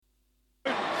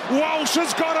Walsh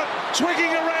has got it,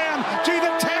 swigging around. Gee, the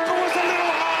tackle was a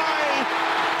little high.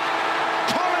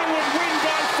 Collingwood win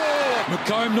by 4.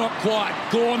 McComb not quite.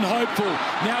 Gawn hopeful.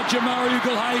 Now Jamarra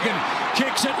Ugle-Hagan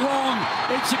kicks it long.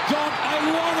 It's got a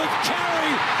lot of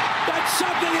carry. That's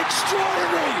something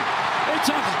extraordinary.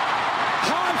 It's a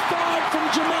high five from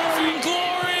Jamarra.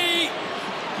 Glory.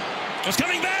 Just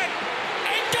coming back.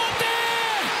 And got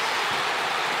there.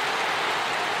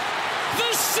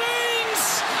 The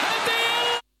scenes at the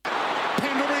end.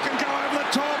 Pendlebury can go over the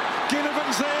top.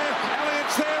 Ginnivan's there.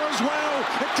 Elliott's there as well.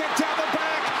 It kicked out the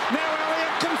back. Now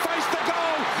Elliott can face the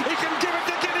goal. He can give it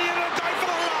to Gideon and go for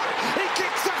the lock. He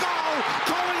kicks the goal.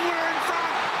 Collingwood are in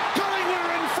front. Collingwood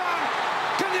are in front.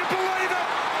 Can you believe it?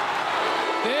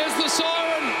 There's the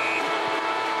siren.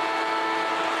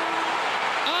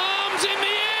 Arms in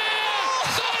the air.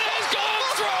 That has gone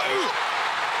through.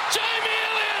 Jamie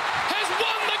Elliott has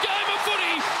won the game of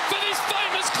footy for this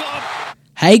famous club.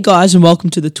 Hey guys, and welcome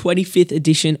to the 25th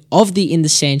edition of the In the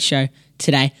Sand Show.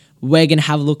 Today, we're going to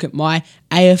have a look at my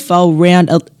AFL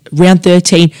round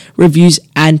 13 reviews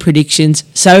and predictions.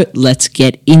 So let's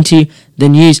get into the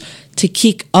news. To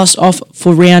kick us off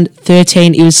for round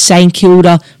 13, it was St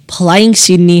Kilda playing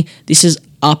Sydney. This is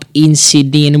up in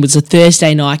Sydney, and it was a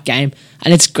Thursday night game.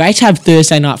 And it's great to have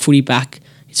Thursday night footy back.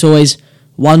 It's always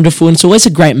wonderful, and it's always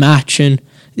a great match. And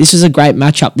this was a great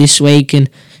matchup this week. And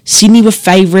Sydney were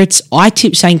favourites. I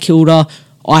tipped St Kilda.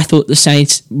 I thought the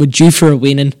Saints were due for a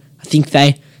win, and I think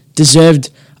they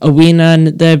deserved a win. And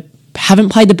they haven't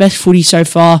played the best footy so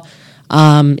far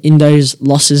in those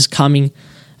losses coming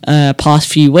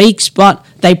past few weeks, but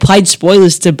they played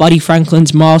spoilers to Buddy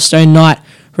Franklin's milestone night,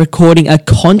 recording a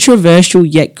controversial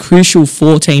yet crucial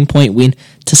 14-point win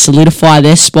to solidify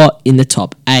their spot in the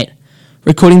top 8.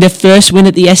 Recording their first win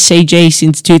at the SCG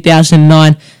since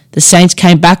 2009, the Saints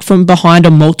came back from behind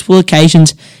on multiple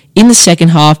occasions in the second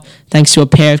half thanks to a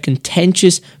pair of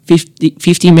contentious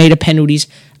 50-metre penalties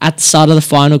at the start of the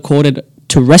final quarter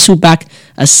to wrestle back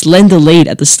a slender lead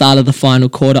at the start of the final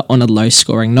quarter on a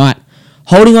low-scoring night.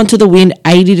 Holding on to the win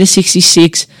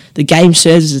 80-66, the game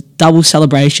serves as a double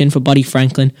celebration for Buddy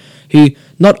Franklin, who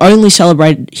not only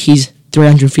celebrated his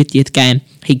 350th game,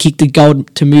 he kicked a goal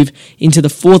to move into the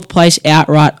 4th place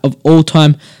outright of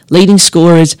all-time leading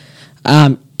scorers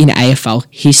in AFL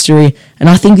history. And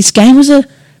I think this game was a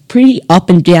pretty up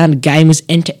and down game. It was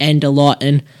end-to-end a lot,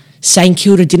 and St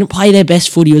Kilda didn't play their best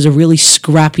footy. It was a really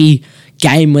scrappy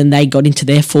game when they got into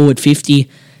their forward 50.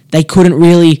 They couldn't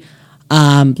really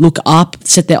look up,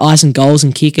 set their eyes on goals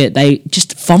and kick it. They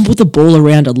just fumbled the ball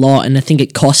around a lot, and I think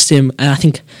it cost them. And I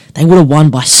think they would have won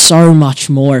by so much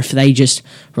more if they just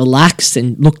relaxed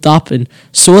and looked up and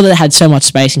saw that they had so much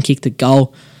space and kicked the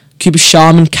goal. Cooper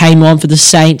Sharman came on for the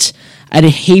Saints, and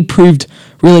he proved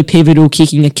really pivotal,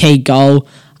 kicking a key goal,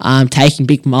 taking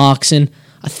big marks. And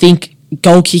I think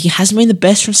goal kicking hasn't been the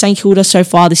best from St Kilda so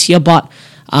far this year, but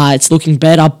it's looking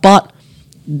better. But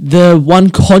the one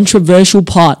controversial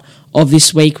part of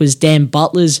this week was Dan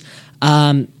Butler's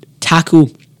tackle,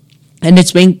 and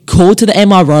it's been called to the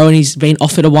MRO, and he's been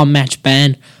offered a one-match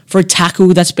ban for a tackle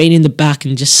that's been in the back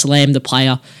and just slammed the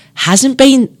player. Hasn't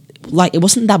been, like, it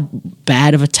wasn't that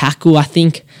bad of a tackle. I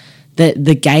think that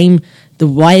the game, the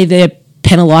way they're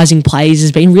penalising players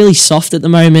has been really soft at the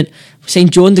moment. We've seen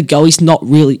Jordan De Goey, he's not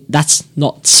really, that's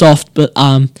not soft, but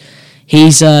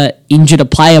he's injured a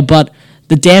player, but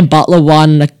the Dan Butler one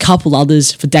and a couple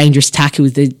others for dangerous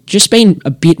tackles, they've just been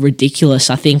a bit ridiculous.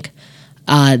 I think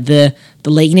the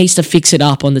league needs to fix it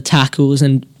up on the tackles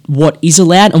and what is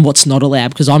allowed and what's not allowed,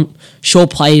 because I'm sure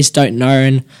players don't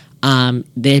know, and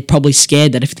they're probably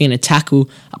scared that if they're going to tackle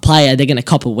a player, they're going to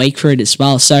cop a week for it as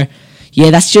well. So,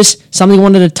 yeah, that's just something I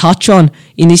wanted to touch on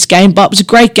in this game. But it was a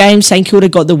great game. St Kilda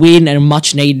got the win, and a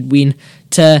much-needed win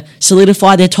to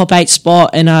solidify their top 8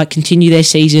 spot and continue their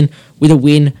season with a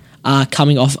win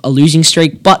coming off a losing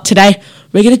streak. But today,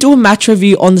 we're going to do a match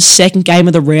review on the second game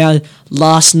of the round.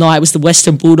 Last night was the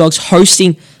Western Bulldogs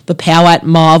hosting the Power at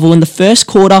Marvel. In the first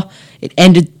quarter, it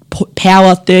ended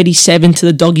Power 37 to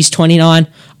the Doggies 29.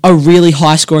 A really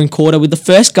high-scoring quarter, with the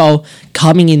first goal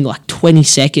coming in like 20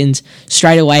 seconds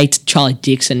straight away to Charlie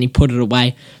Dixon. He put it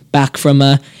away back from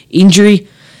injury.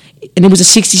 And it was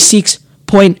a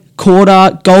 66-point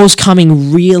quarter. Goals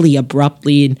coming really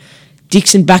abruptly, and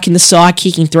Dixon back in the side,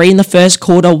 kicking 3 in the first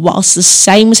quarter, whilst the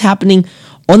same was happening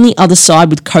on the other side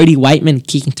with Cody Waitman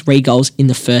kicking 3 goals in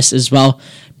the first as well.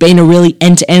 Being a really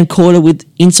end-to-end quarter with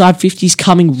inside 50s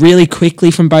coming really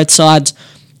quickly from both sides.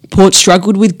 Port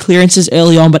struggled with clearances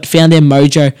early on, but found their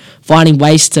mojo, finding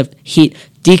ways to hit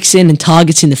Dixon and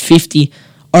targets in the 50.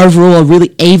 Overall, a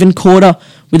really even quarter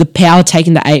with the Power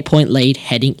taking the 8-point lead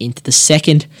heading into the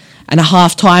second. And at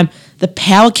halftime, the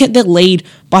Power kept their lead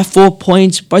by 4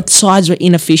 points. Both sides were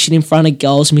inefficient in front of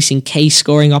goals, missing key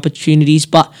scoring opportunities.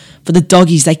 But for the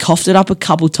Doggies, they coughed it up a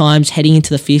couple times heading into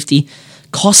the 50,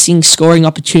 costing scoring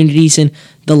opportunities and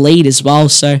the lead as well.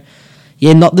 So,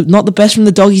 yeah, not the best from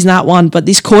the Doggies in that one. But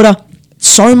this quarter,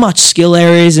 so much skill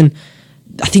areas, and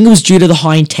I think it was due to the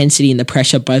high intensity and the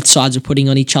pressure both sides were putting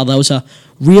on each other. It was a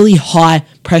really high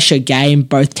pressure game.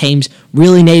 Both teams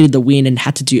really needed the win and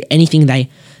had to do anything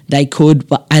they could,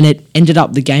 and it ended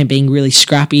up the game being really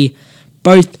scrappy.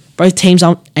 Both teams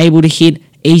aren't able to hit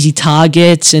easy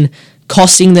targets and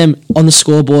costing them on the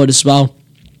scoreboard as well.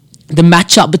 The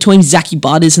matchup between Zachy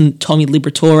Butters and Tommy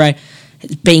Liberatore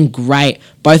has been great.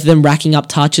 Both of them racking up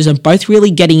touches and both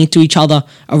really getting into each other.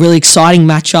 A really exciting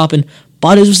matchup, and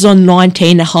Butters was on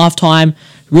 19 at halftime,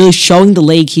 really showing the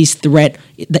league his threat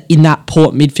in that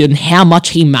Port midfield and how much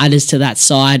he matters to that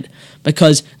side,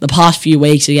 because the past few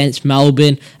weeks against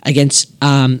Melbourne, against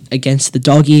the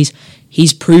Doggies,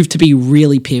 he's proved to be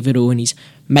really pivotal, and he's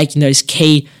making those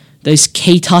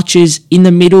key touches in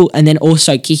the middle and then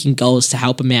also kicking goals to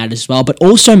help him out as well, but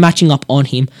also matching up on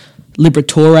him.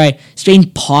 Liberatore has been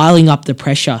piling up the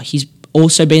pressure. He's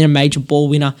also been a major ball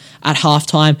winner at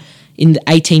halftime in the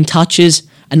 18 touches,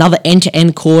 another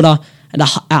end-to-end quarter, and at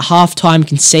halftime you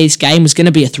can see this game was going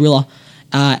to be a thriller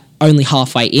only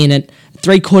halfway in. At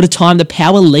three-quarter time, the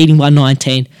Power leading by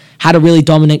 19, had a really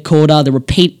dominant quarter. The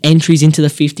repeat entries into the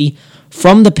 50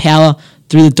 from the Power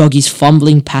through the Doggies'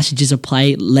 fumbling passages of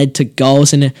play led to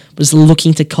goals, and it was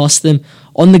looking to cost them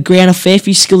on the ground. A fair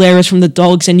few skill errors from the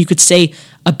Dogs, and you could see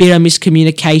a bit of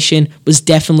miscommunication was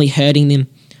definitely hurting them.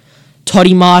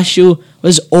 Toddy Marshall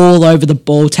was all over the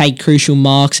ball, take crucial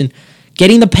marks, and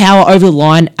getting the Power over the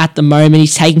line at the moment.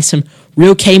 He's taking some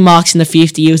real key marks in the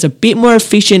 50. He was a bit more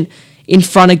efficient in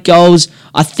front of goals.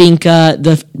 I think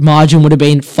the margin would have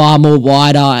been far more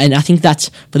wider, and I think that's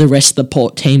for the rest of the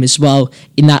Port team as well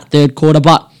in that third quarter.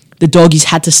 But the Doggies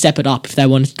had to step it up if they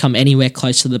wanted to come anywhere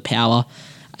close to the Power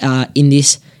in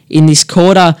this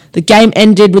quarter. The game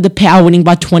ended with the Power winning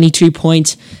by 22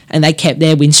 points, and they kept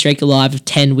their win streak alive of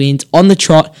 10 wins on the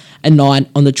trot and 9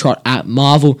 on the trot at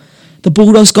Marvel. The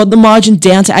Bulldogs got the margin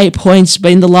down to 8 points,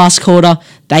 but in the last quarter,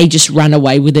 they just ran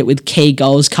away with it with key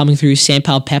goals coming through Sam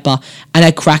Powell-Pepper and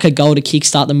a cracker goal to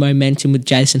kickstart the momentum with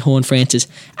Jason Horne-Francis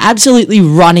absolutely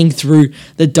running through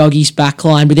the Doggies'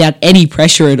 backline without any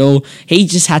pressure at all. He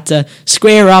just had to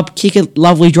square up, kick a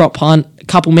lovely drop punt a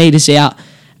couple metres out,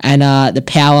 and the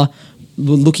Power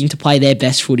were looking to play their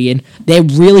best footy, and they're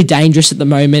really dangerous at the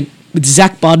moment with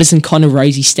Zach Butters and Connor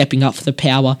Rosie stepping up for the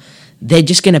Power. They're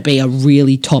just going to be a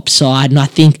really top side, and I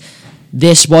think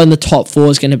their spot in the top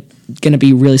four is going to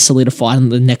be really solidified in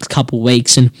the next couple of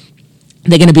weeks, and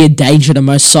they're going to be a danger to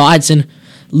most sides. And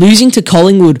losing to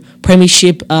Collingwood,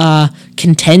 premiership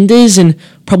contenders and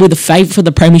probably the favourite for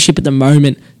the premiership at the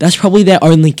moment, that's probably their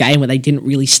only game where they didn't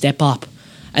really step up.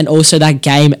 And also that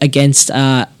game against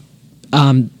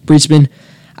Brisbane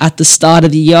at the start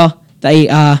of the year,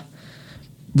 they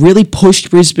really pushed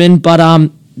Brisbane,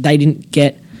 but they didn't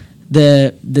get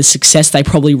the success they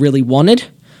probably really wanted.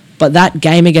 But that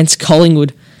game against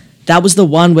Collingwood, that was the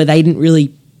one where they didn't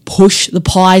really push the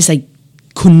Pies. They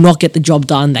could not get the job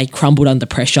done. They crumbled under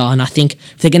pressure. And I think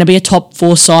if they're going to be a top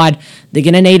four side, they're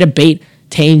going to need to beat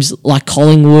teams like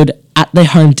Collingwood at their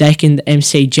home deck in the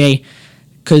MCG.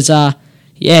 Because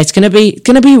it's going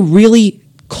to be really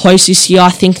close this year. I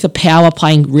think the Power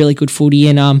playing really good footy,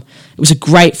 and it was a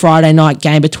great Friday night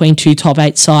game between two top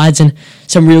 8 sides and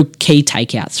some real key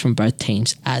takeouts from both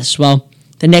teams as well.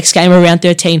 The next game around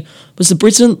 13 was the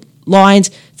Brisbane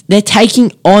Lions. They're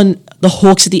taking on the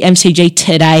Hawks at the MCG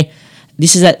today.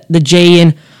 This is at the G,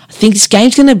 and I think this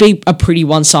game's going to be a pretty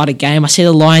one-sided game. I see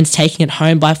the Lions taking it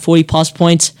home by 40 plus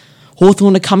points.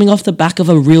 Hawthorn are coming off the back of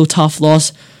a real tough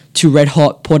loss to red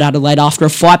hot Port Adelaide after a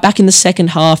fight back in the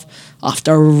second half,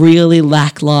 after a really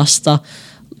lackluster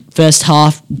first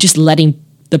half, just letting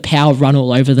the Power run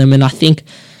all over them. And I think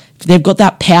they've got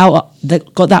that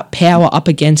power up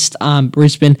against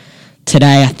Brisbane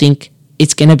today. I think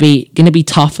it's going to be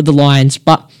tough for the Lions.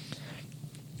 But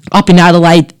up in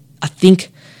Adelaide, I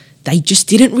think they just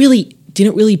didn't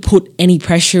really put any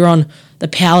pressure on the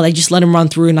Power. They just let them run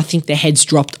through, and I think their heads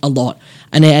dropped a lot.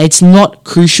 And it's not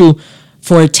crucial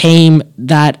for a team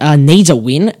that needs a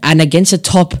win, and against a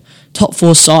top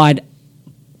 4 side,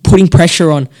 putting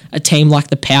pressure on a team like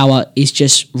the Power is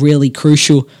just really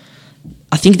crucial.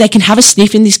 I think they can have a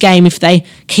sniff in this game if they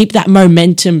keep that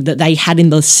momentum that they had in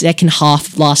the second half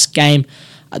of last game.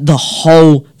 The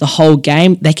whole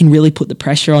game, they can really put the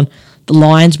pressure on the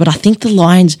Lions. But I think the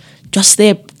Lions, just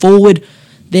their forward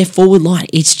their forward line,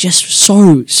 it's just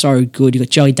so good. You've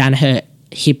got Joey Danaher,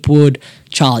 Hipwood,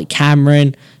 Charlie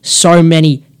Cameron, so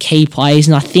many key players,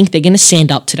 and I think they're going to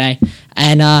stand up today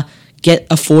and get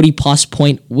a 40-plus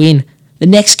point win. The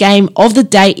next game of the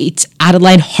day, it's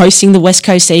Adelaide hosting the West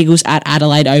Coast Eagles at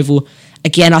Adelaide Oval.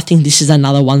 Again, I think this is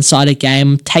another one-sided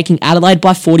game. Taking Adelaide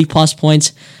by 40-plus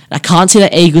points. I can't see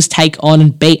the Eagles take on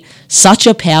and beat such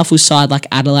a powerful side like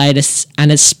Adelaide,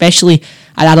 and especially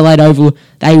at Adelaide Oval,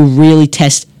 they really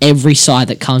test every side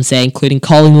that comes there, including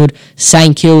Collingwood,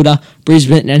 St Kilda,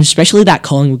 Brisbane, and especially that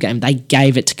Collingwood game. They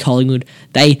gave it to Collingwood.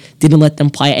 They didn't let them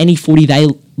play any footy they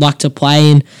like to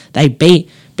play in. They beat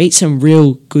some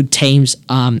real good teams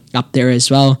up there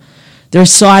as well. Their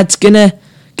side's gonna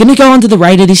go under the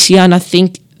radar this year, and I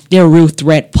think they're a real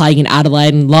threat playing in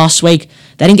Adelaide. And last week,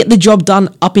 they didn't get the job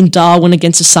done up in Darwin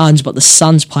against the Suns, but the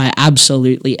Suns play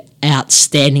absolutely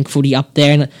outstanding footy up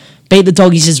there and beat the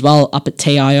Doggies as well up at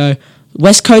TIO.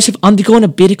 West Coast have undergone a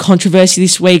bit of controversy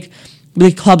this week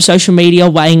with club social media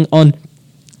weighing on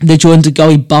the Jordan De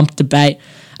Goey bump debate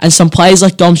and some players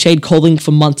like Dom Shade calling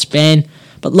for months ban.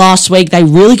 But last week, they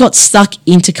really got stuck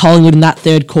into Collingwood in that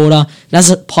third quarter. And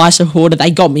as a Pie supporter, they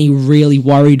got me really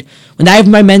worried. When they have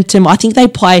momentum, I think they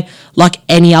play like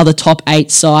any other top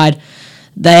 8 side.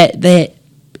 Their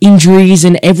injuries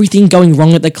and everything going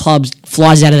wrong at the clubs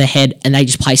flies out of their head, and they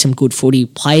just play some good footy.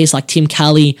 Players like Tim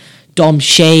Kelly, Dom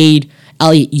Shade,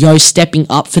 Elliot Yeo stepping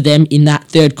up for them in that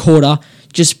third quarter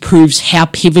just proves how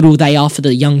pivotal they are for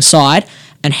the young side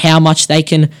and how much they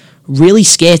can really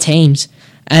scare teams.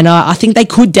 And I think they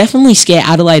could definitely scare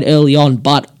Adelaide early on,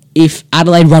 but if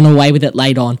Adelaide run away with it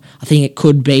late on, I think it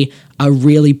could be a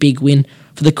really big win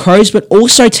for the Crows. But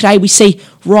also today we see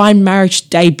Ryan Marich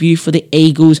debut for the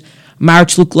Eagles.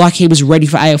 Marich looked like he was ready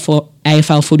for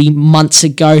AFL footy months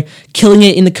ago, killing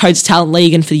it in the Coates Talent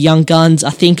League and for the Young Guns. I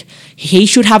think he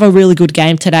should have a really good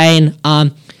game today,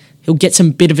 and he'll get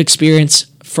some bit of experience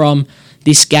from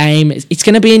this game. It's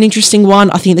going to be an interesting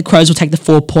one. I think the Crows will take the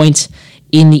 4 points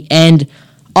in the end.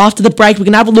 After the break, we're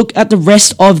going to have a look at the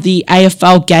rest of the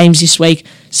AFL games this week.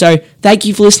 So thank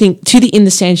you for listening to the In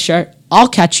the Sand show. I'll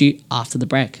catch you after the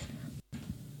break.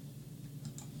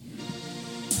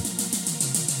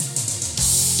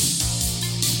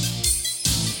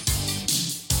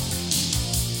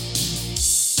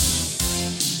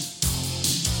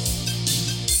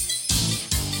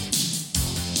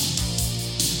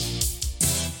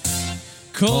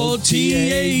 Called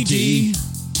TAD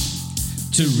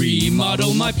to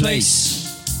remodel my place.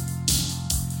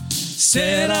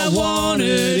 Said I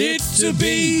wanted it to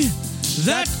be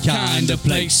that kind of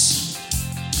place.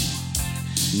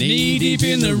 Knee deep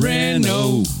in the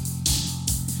reno,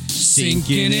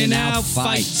 sinking in our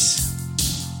fight.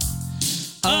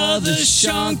 Other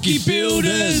shonky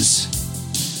builders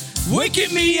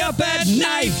waking me up at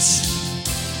night.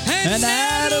 And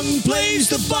Adam plays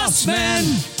the boss man.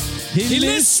 He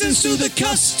listens to the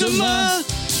customer.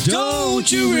 Don't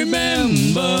you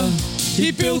remember?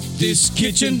 He built this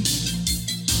kitchen.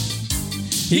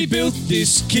 He built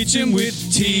this kitchen with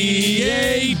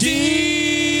TAD.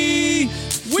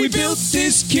 We built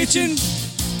this kitchen.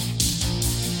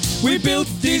 We built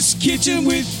this kitchen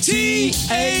with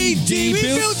TAD. We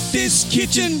built this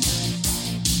kitchen.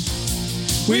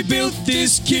 We built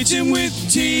this kitchen with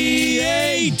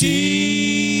TAD.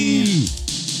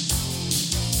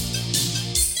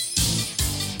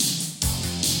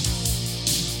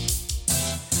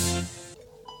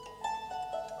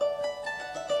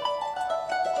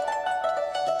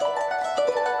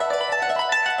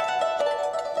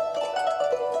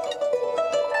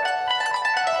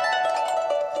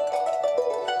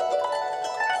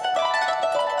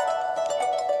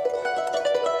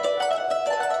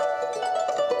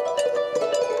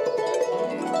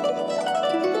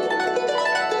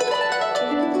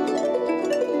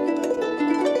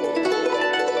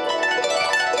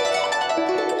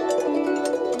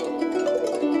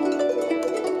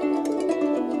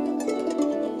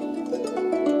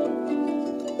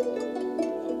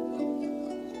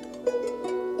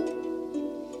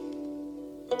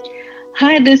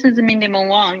 Hi, this is Mindy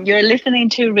Wang. You're listening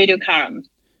to Radio Karam.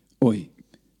 Oi,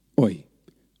 oi,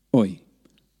 oi,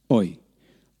 oi,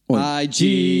 oi.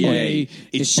 IGA,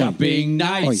 it's shopping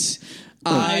night.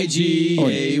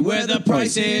 IGA, where the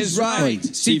price is right.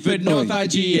 Seaford North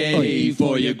IGA,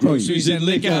 for your groceries and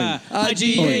liquor.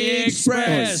 IGA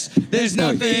Express, there's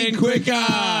nothing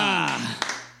quicker.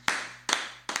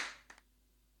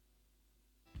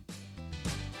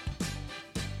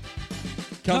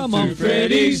 Come on,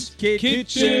 Freddy's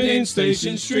Kitchen in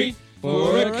Station Street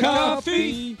for a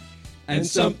coffee and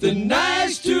something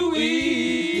nice to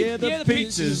eat. Yeah, the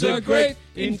pizzas are great.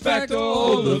 In fact,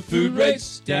 all the food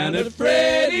rates down at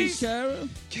Freddy's,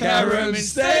 Carrum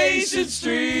Station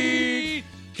Street.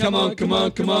 Come on, come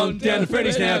on, come on, down to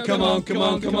Freddy's now. Come on, come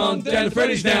on, come on, down to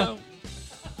Freddy's now.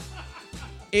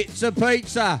 It's a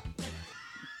pizza.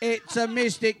 It's a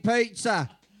Mystic Pizza.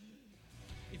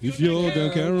 If you're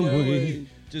down Carrum Way,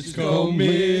 just call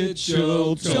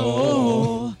Mitchell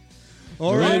Tor.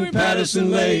 Or in Patterson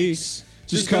Lakes,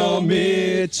 just call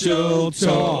Mitchell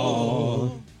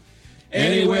Tor.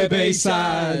 Anywhere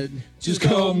Bayside, just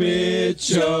call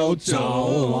Mitchell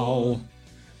Tor.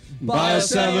 Buy or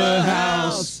sell a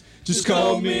house, just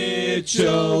call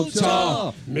Mitchell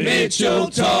Tor. Mitchell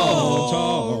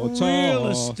Tor. Real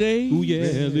estate. Ooh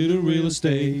yeah, little real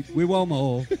estate. We want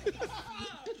more.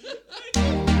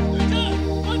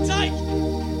 One take.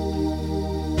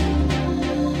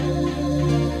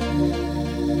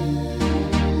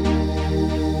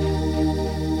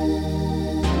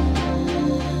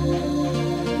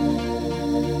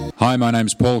 Hi, my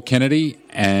name's Paul Kennedy,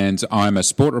 and I'm a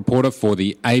sport reporter for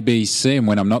the ABC. And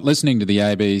when I'm not listening to the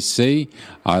ABC,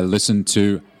 I listen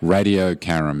to Radio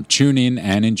Carrum. Tune in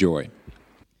and enjoy.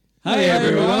 Hey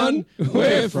everyone,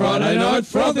 we're Friday Night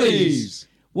Frothies.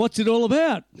 What's it all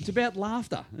about? It's about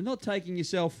laughter and not taking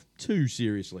yourself too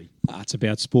seriously. It's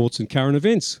about sports and current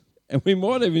events. And we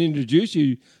might even introduce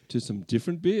you to some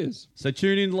different beers. So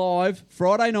tune in live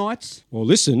Friday nights. Or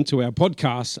listen to our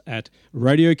podcasts at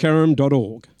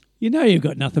radiocarrum.org. You know you've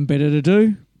got nothing better to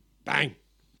do. Bang.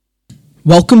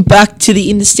 Welcome back to the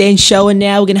In the Stand show, and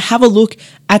now we're going to have a look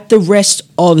at the rest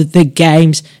of the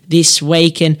games this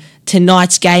week. And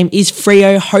tonight's game is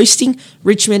Freo hosting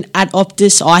Richmond at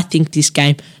Optus. I think this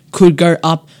game could go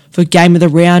up for game of the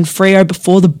round. Freo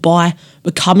before the bye were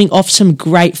coming off some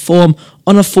great form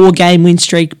on a 4-game win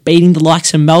streak, beating the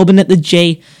likes of Melbourne at the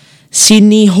G,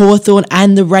 Sydney, Hawthorn,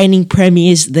 and the reigning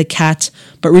premiers, the Cats.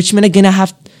 But Richmond are going to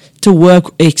have to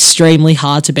work extremely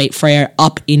hard to beat Freo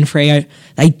up in Freo.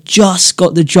 They just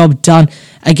got the job done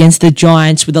against the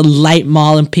Giants with a late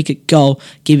Marlon Pickett goal,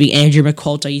 giving Andrew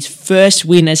McQualter his first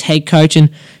win as head coach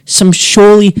and some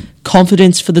surely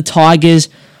confidence for the Tigers.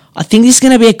 I think this is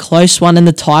going to be a close one, and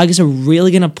the Tigers are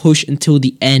really going to push until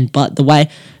the end, but the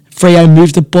way Freo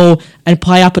move the ball and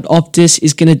play up at Optus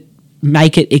is going to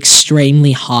make it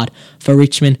extremely hard for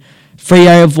Richmond.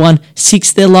 Freo have won 6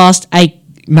 of their last 8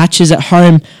 matches at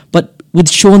home, but with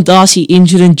Sean Darcy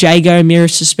injured and Jago O'Meara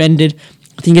suspended,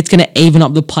 I think it's going to even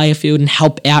up the player field and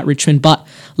help out Richmond. But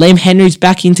Liam Henry's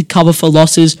back in to cover for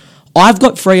losses. I've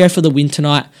got Freo for the win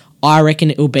tonight. I reckon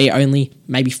it will be only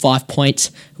maybe 5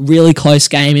 points. Really close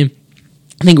game, and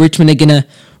I think Richmond are going to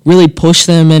really push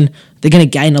them, and they're going to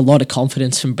gain a lot of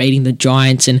confidence from beating the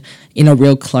Giants and in a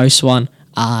real close one.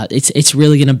 It's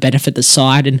really going to benefit the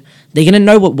side, and they're going to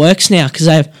know what works now because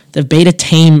they've beat a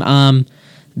team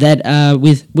that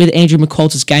with Andrew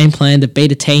McQualter's game plan, they've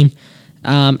beat a team,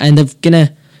 and they're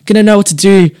gonna know what to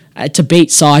do to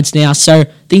beat sides now. So I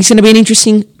think it's gonna be an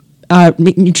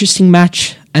interesting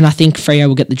match, and I think Freo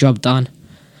will get the job done.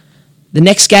 The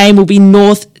next game will be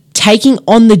North taking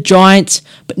on the Giants,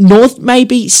 but North may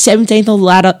be 17th on the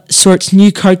ladder, saw its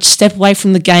new coach step away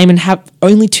from the game and have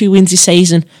only 2 wins this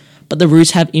season, but the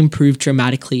Roos have improved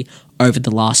dramatically over the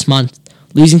last month,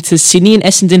 losing to Sydney and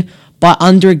Essendon by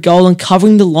under a goal and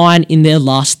covering the line in their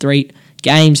last 3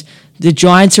 games. The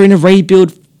Giants are in a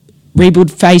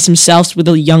rebuild phase themselves with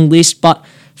a young list, but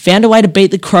found a way to beat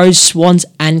the Crows, Swans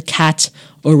and Cats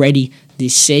already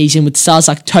this season, with stars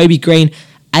like Toby Green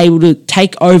able to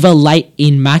take over late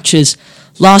in matches.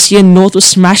 Last year, North was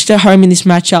smashed at home in this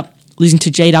matchup, losing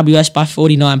to GWS by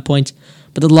 49 points,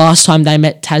 but the last time they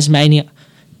met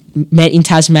in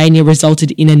Tasmania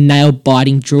resulted in a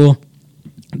nail-biting draw.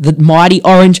 The mighty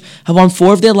Orange have won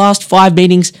 4 of their last 5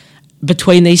 meetings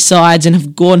between these sides and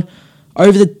have gone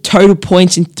over the total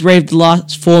points in 3 of the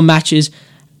last 4 matches,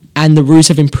 and the Roos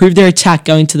have improved their attack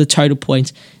going to the total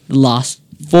points in the last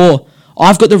 4.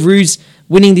 I've got the Roos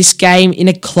winning this game in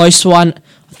a close one.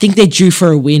 I think they're due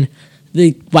for a win.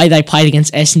 The way they played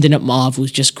against Essendon at Marv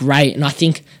was just great, and I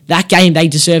think that game they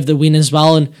deserve the win as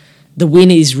well, and the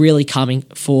win is really coming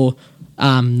for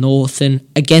North, and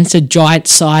against a Giant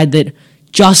side that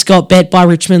just got bet by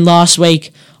Richmond last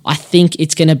week. I think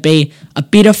it's going to be a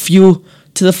bit of fuel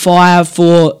to the fire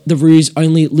for the Roos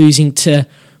only losing to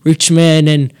Richmond,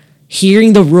 and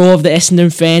hearing the roar of the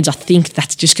Essendon fans, I think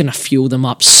that's just going to fuel them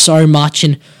up so much,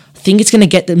 and I think it's going to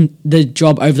get them the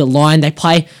job over the line. They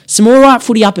play some all right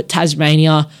footy up at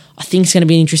Tasmania. I think it's going to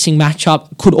be an interesting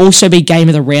matchup. Could also be game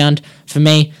of the round for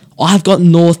me. I've got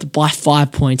North by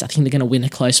 5 points. I think they're going to win a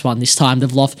close one this time.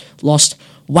 They've lost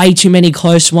way too many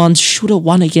close ones. Should have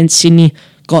won against Sydney.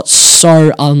 Got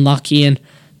so unlucky, and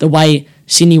the way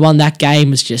Sydney won that game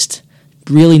was just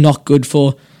really not good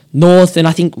for North, and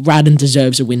I think Radden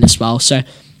deserves a win as well. So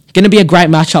going to be a great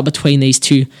matchup between these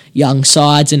two young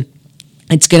sides, and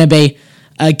it's going to be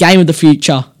a game of the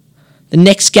future. The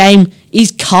next game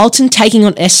is Carlton taking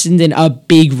on Essendon, a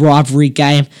big rivalry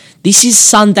game. This is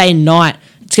Sunday night.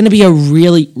 It's going to be a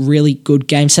really, really good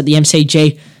game set at the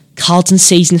MCG. Carlton's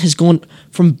season has gone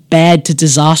from bad to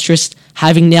disastrous,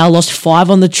 having now lost 5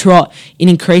 on the trot in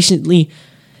increasingly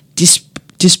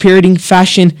dispiriting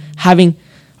fashion, having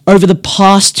over the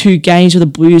past 2 games where the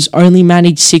Blues only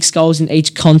managed 6 goals in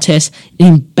each contest, an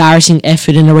embarrassing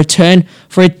effort and a return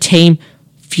for a team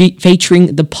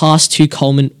featuring the past 2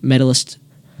 Coleman medalists.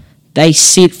 They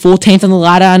sit 14th on the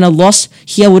ladder, and a loss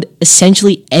here would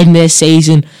essentially end their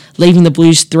season, leaving the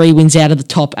Blues 3 wins out of the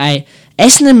top 8.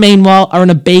 Essendon, meanwhile, are on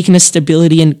a beacon of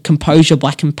stability and composure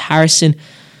by comparison.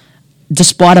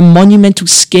 Despite a monumental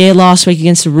scare last week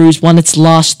against the Roos, won its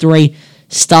last 3,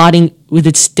 starting with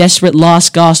its desperate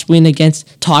last-gasp win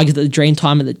against Tigers at the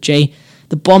Dreamtime at the G.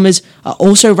 The Bombers are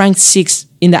also ranked 6th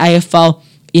in the AFL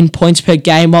in points per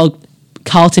game, while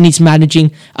Carlton is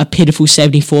managing a pitiful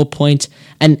 74 points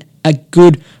and a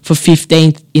good for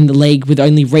 15th in the league, with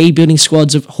only rebuilding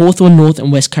squads of Hawthorn, North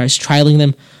and West Coast trailing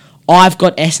them. I've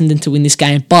got Essendon to win this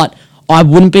game, but I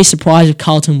wouldn't be surprised if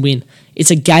Carlton win. It's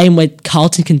a game where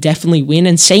Carlton can definitely win,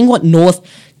 and seeing what North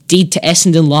did to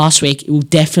Essendon last week, it will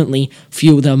definitely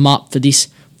fuel them up for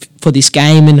this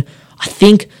game. And I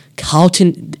think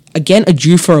Carlton, again, are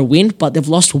due for a win, but they've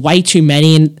lost way too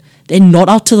many, and they're not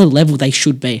up to the level they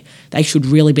should be. They should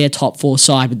really be a top 4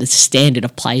 side with the standard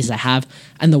of players they have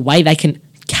and the way they can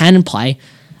play.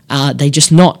 They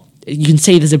just not. You can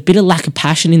see there's a bit of lack of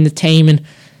passion in the team, and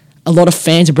a lot of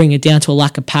fans are bringing it down to a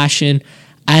lack of passion,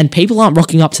 and people aren't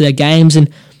rocking up to their games,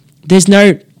 and there's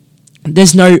no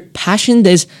passion.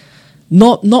 There's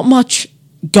not much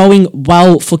going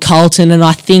well for Carlton, and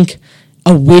I think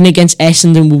a win against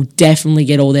Essendon will definitely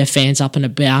get all their fans up and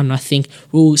about, and I think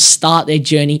will start their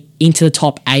journey into the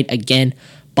top 8 again.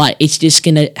 But it's just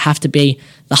going to have to be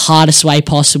the hardest way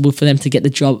possible for them to get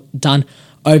the job done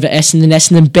over Essendon.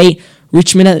 Essendon beat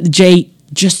Richmond at the G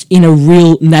just in a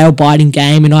real nail-biting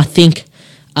game, and I think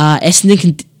Essendon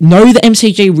can know the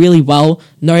MCG really well,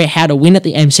 know how to win at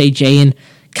the MCG, and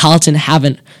Carlton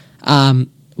haven't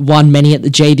won many at the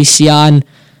G this year, and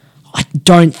I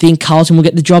don't think Carlton will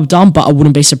get the job done, but I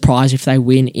wouldn't be surprised if they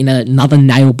win in another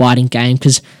nail-biting game,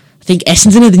 because I think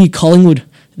Essendon are the new Collingwood.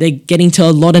 They're getting to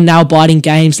a lot of nail-biting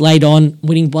games late on,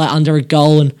 winning by under a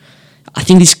goal, and I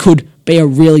think this could be a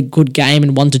really good game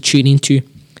and one to tune into.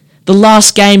 The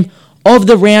last game of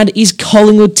the round is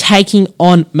Collingwood taking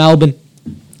on Melbourne.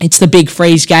 It's the Big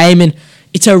Freeze game, and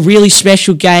it's a really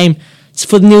special game. It's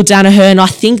for Neil Danaher, and I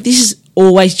think this is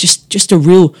always just a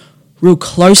real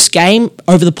close game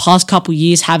over the past couple of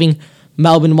years, having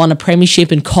Melbourne won a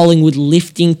premiership and Collingwood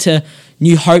lifting to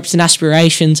new hopes and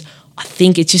aspirations. I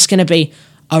think it's just going to be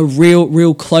a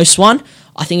real close one.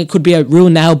 I think it could be a real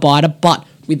nail-biter, but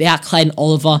without Clayton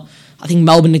Oliver, I think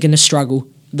Melbourne are going to struggle.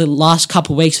 The last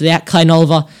couple of weeks without Clayton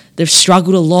Oliver, they've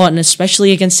struggled a lot, and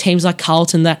especially against teams like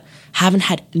Carlton that haven't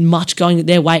had much going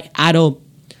their way at all.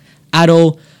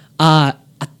 I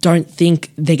don't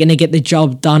think they're going to get the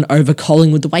job done over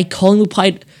Collingwood. The way Collingwood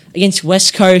played against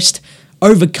West Coast,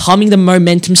 overcoming the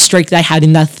momentum streak they had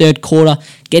in that third quarter,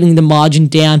 getting the margin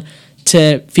down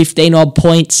to 15-odd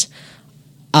points,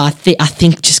 I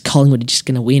think just Collingwood are just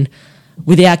going to win.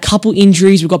 Without a couple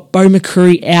injuries, we've got Bo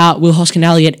McCreary out, Will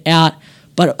Hoskin-Elliott out,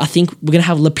 but I think we're going to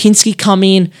have Lipinski come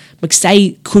in.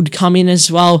 McStay could come in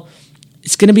as well.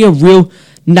 It's going to be a real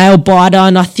nail-biter,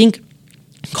 and I think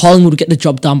Collingwood will get the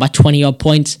job done by 20-odd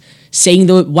points. Seeing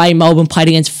the way Melbourne played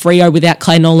against Freo without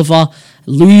Clayton Oliver,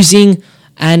 losing,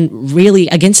 and really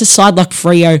against a side like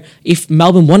Freo, if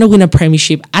Melbourne want to win a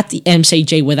premiership at the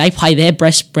MCG where they play their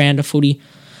best brand of footy,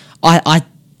 I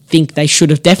think they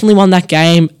should have definitely won that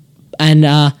game,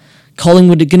 and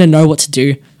Collingwood are going to know what to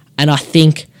do. And I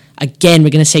think, again,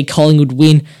 we're going to see Collingwood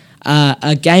win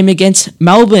a game against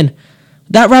Melbourne.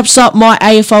 That wraps up my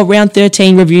AFL Round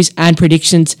 13 reviews and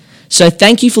predictions. So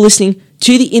thank you for listening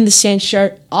to the In the Sand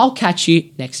Show. I'll catch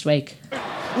you next week.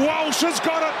 Walsh has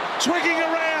got it, twigging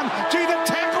around. Gee, the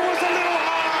tackle was a little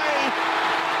high.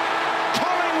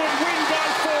 Collingwood win by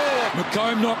 4.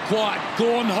 McComb not quite.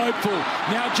 Gawn hopeful.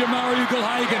 Now Jamari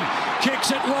Ugle-Hagan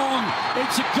kicks it long.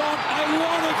 It's got a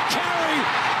lot of carry.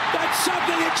 That's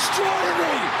something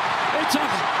extraordinary. It's a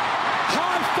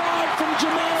high five from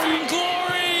Jamari.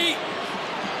 Glory!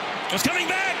 It's coming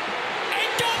back.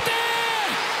 It got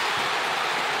there!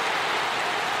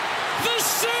 The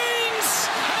scenes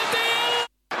at the end.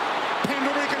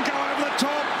 Pendlebury can go over the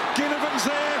top. Ginnivan's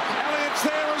there. Elliott's there.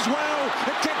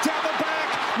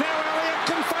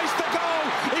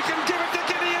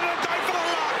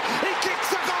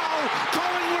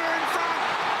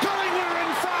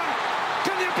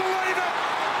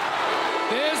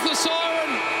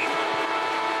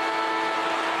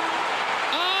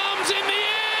 Arms in the